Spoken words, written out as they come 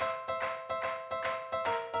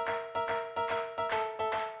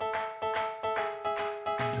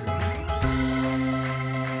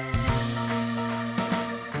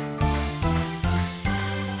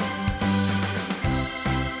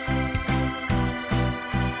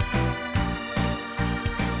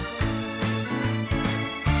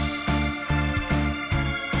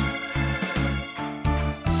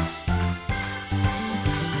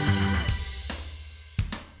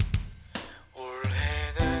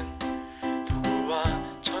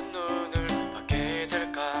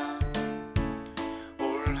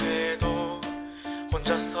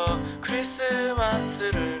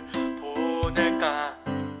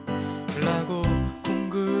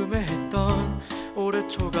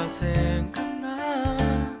초가 생각나.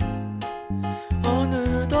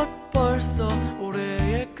 어느덧 벌써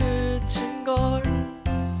올해의 끝인걸.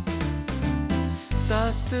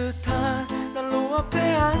 따뜻한 난로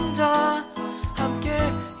앞에 앉아 함께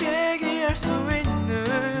얘기할 수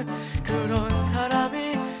있는 그런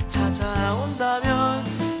사람이 찾아온다면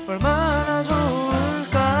얼마나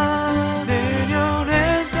좋을까.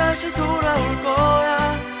 내년엔 다시 돌아올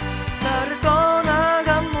거야. 나를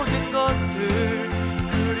떠나간 모든 것들,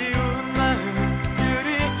 그리운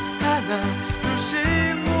마음들이 하나 둘씩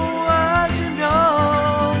모아지면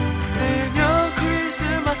내년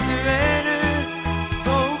크리스마스에는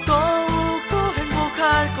더욱더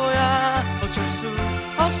행복할 거야. 어쩔 수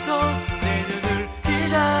없어 내년을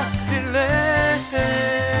기다릴래.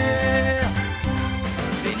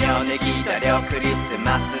 내년을 기다려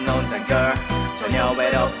크리스마스는 온장걸. 전혀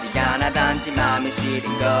외롭지 않아 단지 마음이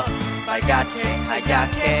시린 거. 빨갛게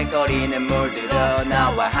하얗게 거리는 물들어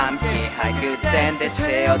나와 함께 할 그땐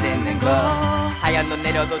대체 어딨는거. 하얀 눈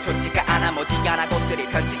내려도 좋지가 않아. 모지않아 곳들이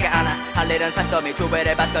편치가 않아. 할래란 산더미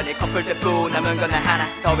조회를 봤더니 커플들뿐 남은 건 나 하나.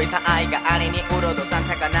 더 이상 아이가 아니니 울어도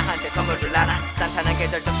산타가 나한테 선물 줄라나. 산타는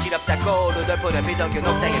계절적 실업자고 루돌프는 비정규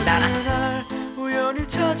녹색을 나나. 어느 날 우연히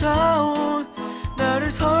찾아온 나를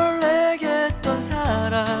설레게 했던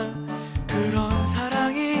사랑, 그런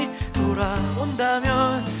사랑이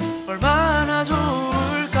돌아온다면 얼마나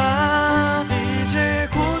좋을까. 이제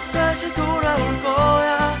곧 다시 돌아올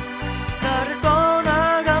거야. 나를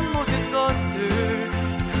떠나간 모든 것들,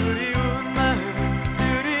 그리운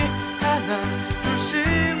마음들이 하나 둘씩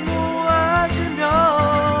모아지면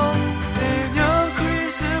내년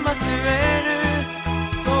크리스마스에는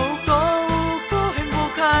더욱더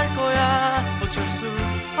행복할 거야. 어쩔 수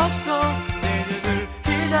없어 내년을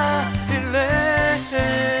기다릴래.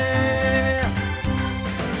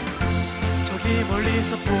 저기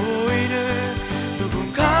멀리서 보이는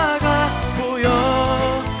누군가가 보여.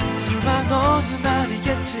 설마 너는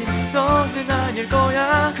아니겠지, 너는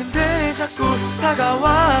아닐거야. 근데 자꾸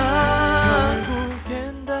다가와.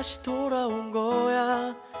 결국엔 다시 돌아온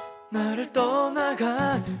거야. 나를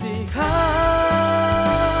떠나간 네가.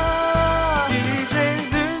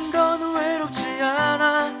 이제는 넌 외롭지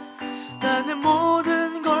않아. 나는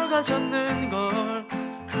모든 걸 가졌는걸.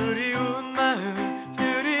 그리운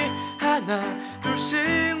마음들이 하나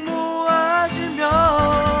둘씩 모아지면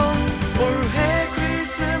올해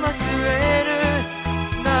크리스마스에는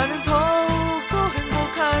나는 더욱더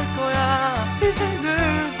행복할 거야.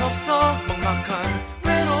 이제는 없어 막막한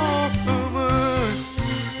외로움은.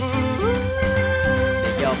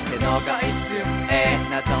 내 옆에 너가 있음에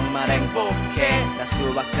나 정말 행복해. 나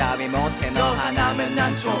수학따윈 못해. 너 하나면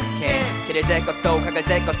난 좋게. 길을 잴 것도 각을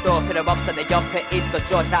잴 것도 필요없어. 내 옆에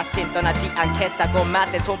있어줘. 다신 떠나지 않겠다고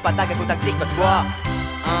맞대 손바닥에 도장 찍어둬.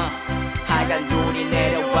 하얀 눈이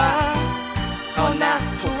내려와. 나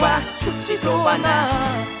좋아 춥지도 않아.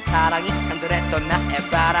 사랑이 간절했던 나의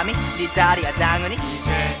바람이 네 자리야 당연히.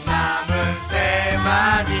 이제 남은 세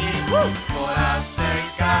마디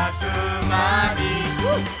뭐였을까 두 마디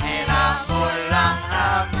에나 몰랑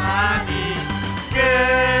한 마디 끝.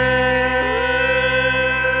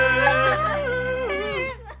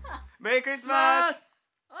 메리 크리스마스.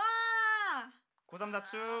 고3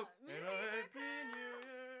 자축.